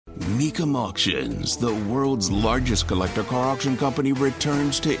Mecum Auctions, the world's largest collector car auction company,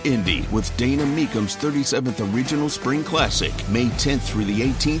 returns to Indy with Dana Mecum's 37th Regional Spring Classic, May 10th through the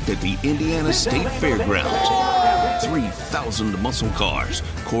 18th at the Indiana State Fairgrounds. 3,000 muscle cars,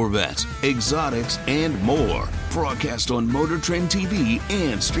 Corvettes, exotics, and more. Broadcast on Motor Trend TV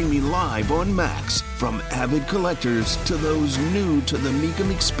and streaming live on Max. From avid collectors to those new to the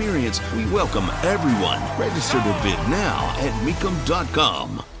Mecum experience, we welcome everyone. Register to bid now at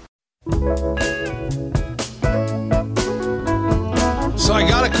Mecum.com. So I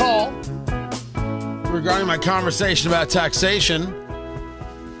got a call regarding my conversation about taxation.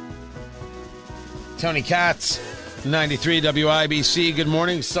 Tony Katz, 93 WIBC. Good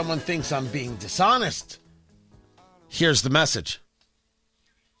morning. Someone thinks I'm being dishonest. Here's the message.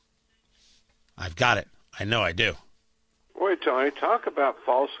 I've got it. I know I do. Boy, Tony, talk about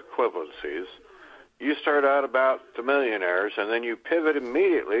false equivalencies. You start out about the millionaires, and then you pivot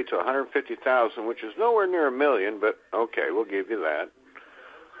immediately to 150,000, which is nowhere near a million, but okay, we'll give you that.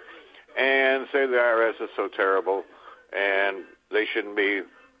 And say the IRS is so terrible, and they shouldn't be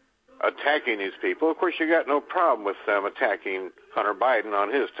attacking these people. Of course, you got no problem with them attacking Hunter Biden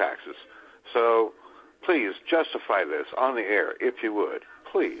on his taxes. So please justify this on the air, if you would.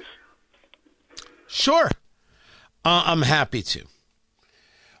 Please. Sure. I'm happy to.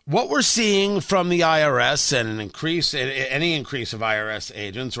 What we're seeing from the IRS and any increase of IRS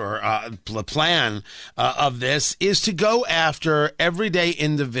agents or the plan of this is to go after everyday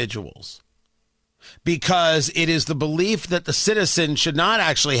individuals, because it is the belief that the citizen should not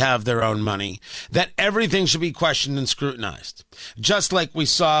actually have their own money, that everything should be questioned and scrutinized. Just like we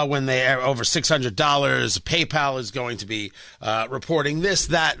saw when they are over $600, PayPal is going to be reporting this,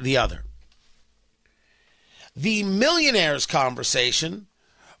 that, the other. The millionaires conversation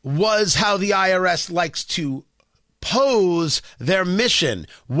was how the IRS likes to pose their mission,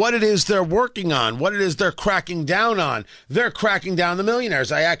 what it is they're working on, what it is they're cracking down on. They're cracking down the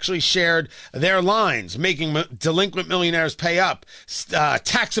millionaires. I actually shared their lines: making delinquent millionaires pay up,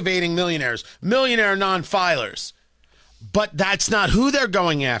 tax evading millionaires, millionaire non-filers. But that's not who they're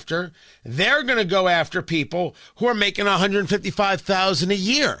going after. They're going to go after people who are making $155,000 a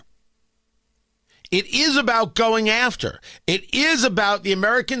year. It is about going after. It is about the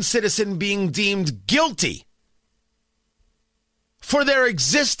American citizen being deemed guilty for their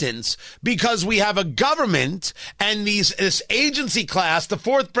existence, because we have a government and this agency class, the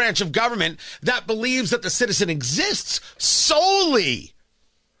fourth branch of government, that believes that the citizen exists solely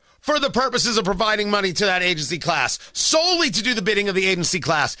for the purposes of providing money to that agency class, solely to do the bidding of the agency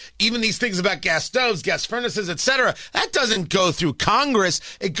class. Even these things about gas stoves, gas furnaces, etc., that doesn't go through Congress.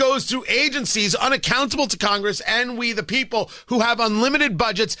 It goes through agencies unaccountable to Congress and we, the people, who have unlimited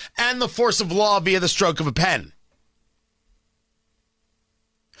budgets and the force of law via the stroke of a pen.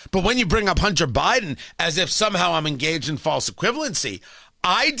 But when you bring up Hunter Biden as if somehow I'm engaged in false equivalency,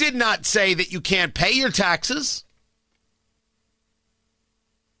 I did not say that you can't pay your taxes.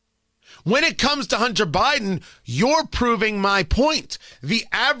 When it comes to Hunter Biden, you're proving my point. The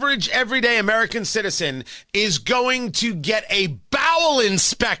average everyday American citizen is going to get a bowel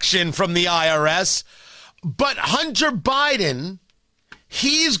inspection from the IRS, but Hunter Biden,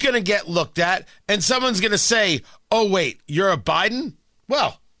 he's going to get looked at and someone's going to say, oh, wait, you're a Biden?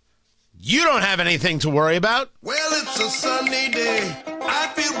 Well, you don't have anything to worry about. Well, it's a sunny day. I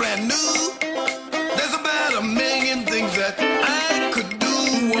feel brand new. There's about a million things that I could do.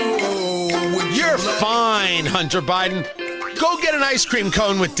 Whoa, you're fine, Hunter Biden. Go get an ice cream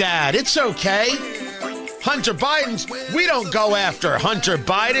cone with Dad. It's okay. Hunter Biden's, we don't go after Hunter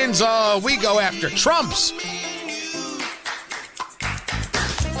Biden's. Oh, we go after Trump's.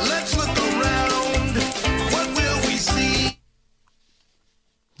 Let's look around. What will we see?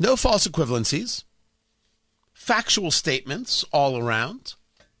 No false equivalencies. Factual statements all around.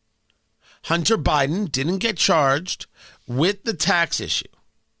 Hunter Biden didn't get charged with the tax issue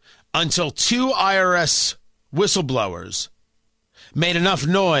until two IRS whistleblowers made enough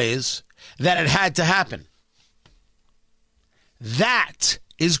noise that it had to happen. That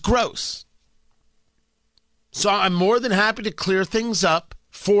is gross. So I'm more than happy to clear things up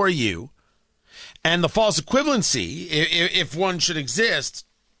for you. And the false equivalency, if one should exist,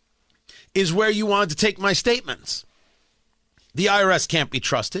 is where you wanted to take my statements. The IRS can't be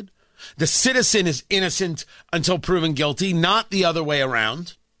trusted. The citizen is innocent until proven guilty, not the other way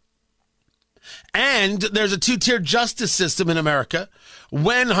around. And there's a two-tier justice system in America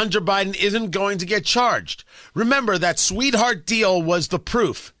when Hunter Biden isn't going to get charged. Remember, that sweetheart deal was the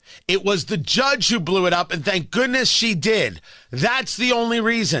proof. It was the judge who blew it up, and thank goodness she did. That's the only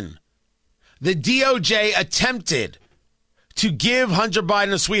reason. The DOJ attempted to give Hunter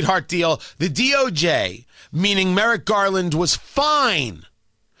Biden a sweetheart deal, the DOJ, meaning Merrick Garland, was fine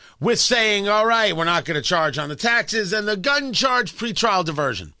with saying, all right, we're not going to charge on the taxes and the gun charge pretrial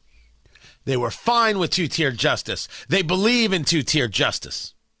diversion. They were fine with two-tiered justice. They believe in two-tiered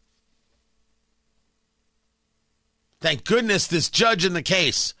justice. Thank goodness this judge in the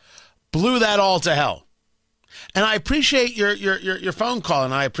case blew that all to hell. And I appreciate your phone call,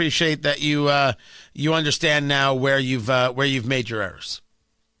 and I appreciate that you understand now where you've made your errors.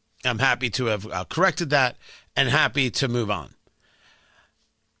 I'm happy to have corrected that and happy to move on.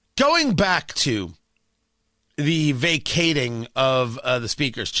 Going back to the vacating of the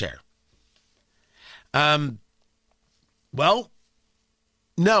speaker's chair. Well,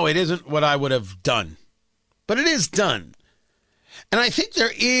 no, it isn't what I would have done, but it is done. And I think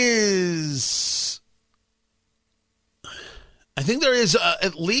there is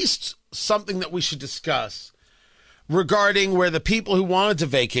at least something that we should discuss regarding where the people who wanted to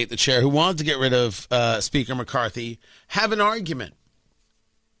vacate the chair, who wanted to get rid of Speaker McCarthy, have an argument.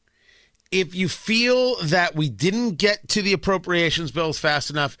 If you feel that we didn't get to the appropriations bills fast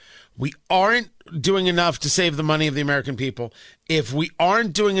enough, we aren't doing enough to save the money of the American people, if we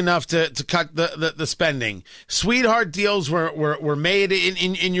aren't doing enough to cut the spending, sweetheart deals were made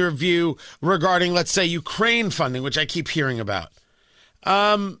in your view regarding, let's say, Ukraine funding, which I keep hearing about.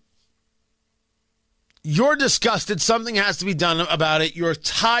 You're disgusted. Something has to be done about it. You're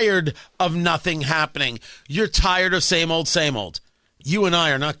tired of nothing happening. You're tired of same old, same old. You and I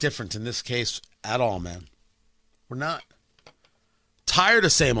are not different in this case at all, man. We're not. Tired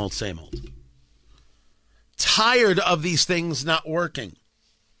of same old, same old. Tired of these things not working.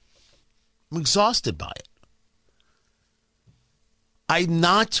 I'm exhausted by it. I'm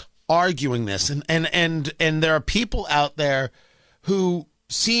not arguing this. And there are people out there who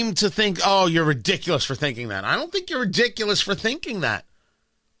seem to think, oh, you're ridiculous for thinking that. I don't think you're ridiculous for thinking that.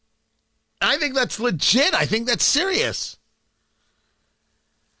 I think that's legit. I think that's serious.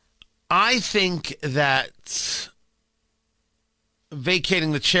 I think that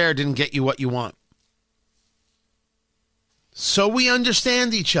vacating the chair didn't get you what you want. So we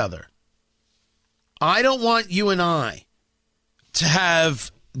understand each other. I don't want you and I to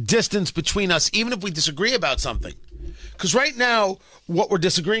have distance between us, even if we disagree about something. Because right now, what we're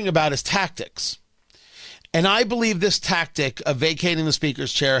disagreeing about is tactics. And I believe this tactic of vacating the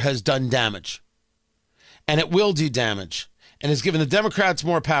speaker's chair has done damage. And it will do damage. And has given the Democrats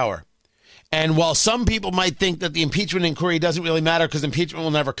more power. And while some people might think that the impeachment inquiry doesn't really matter because impeachment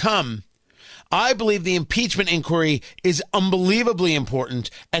will never come, I believe the impeachment inquiry is unbelievably important,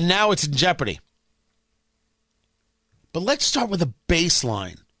 and now it's in jeopardy. But let's start with a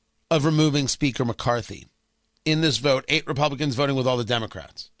baseline of removing Speaker McCarthy. In this vote, 8 Republicans voting with all the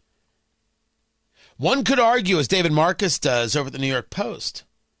Democrats. One could argue, as David Marcus does over at the New York Post,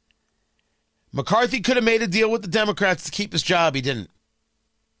 McCarthy could have made a deal with the Democrats to keep his job. He didn't.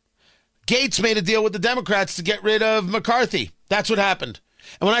 Gates made a deal with the Democrats to get rid of McCarthy. That's what happened.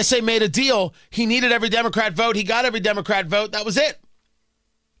 And when I say made a deal, he needed every Democrat vote. He got every Democrat vote. That was it.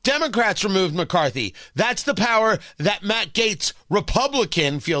 Democrats removed McCarthy. That's the power that Matt Gaetz,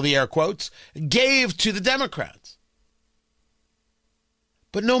 Republican, feel the air quotes, gave to the Democrats.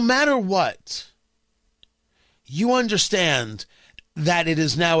 But no matter what, you understand that it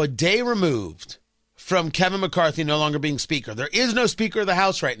is now a day removed from Kevin McCarthy no longer being Speaker. There is no Speaker of the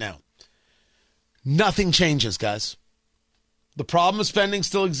House right now. Nothing changes, guys. The problem of spending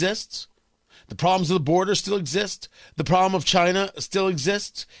still exists. The problems of the border still exist. The problem of China still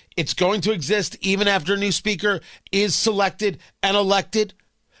exists. It's going to exist even after a new speaker is selected and elected,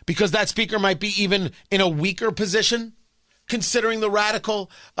 because that speaker might be even in a weaker position, considering the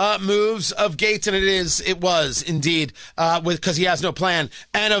radical moves of Gates, and it was indeed because he has no plan,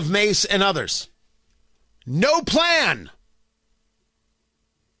 and of Mace and others. No plan.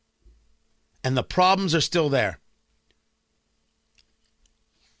 And the problems are still there.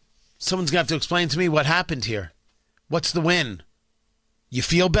 Someone's going to have to explain to me what happened here. What's the win? You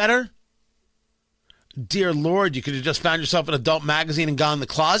feel better? Dear Lord, you could have just found yourself an adult magazine and gone in the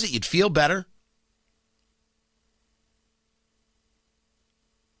closet. You'd feel better.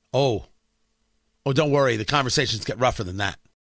 Oh, don't worry. The conversations get rougher than that.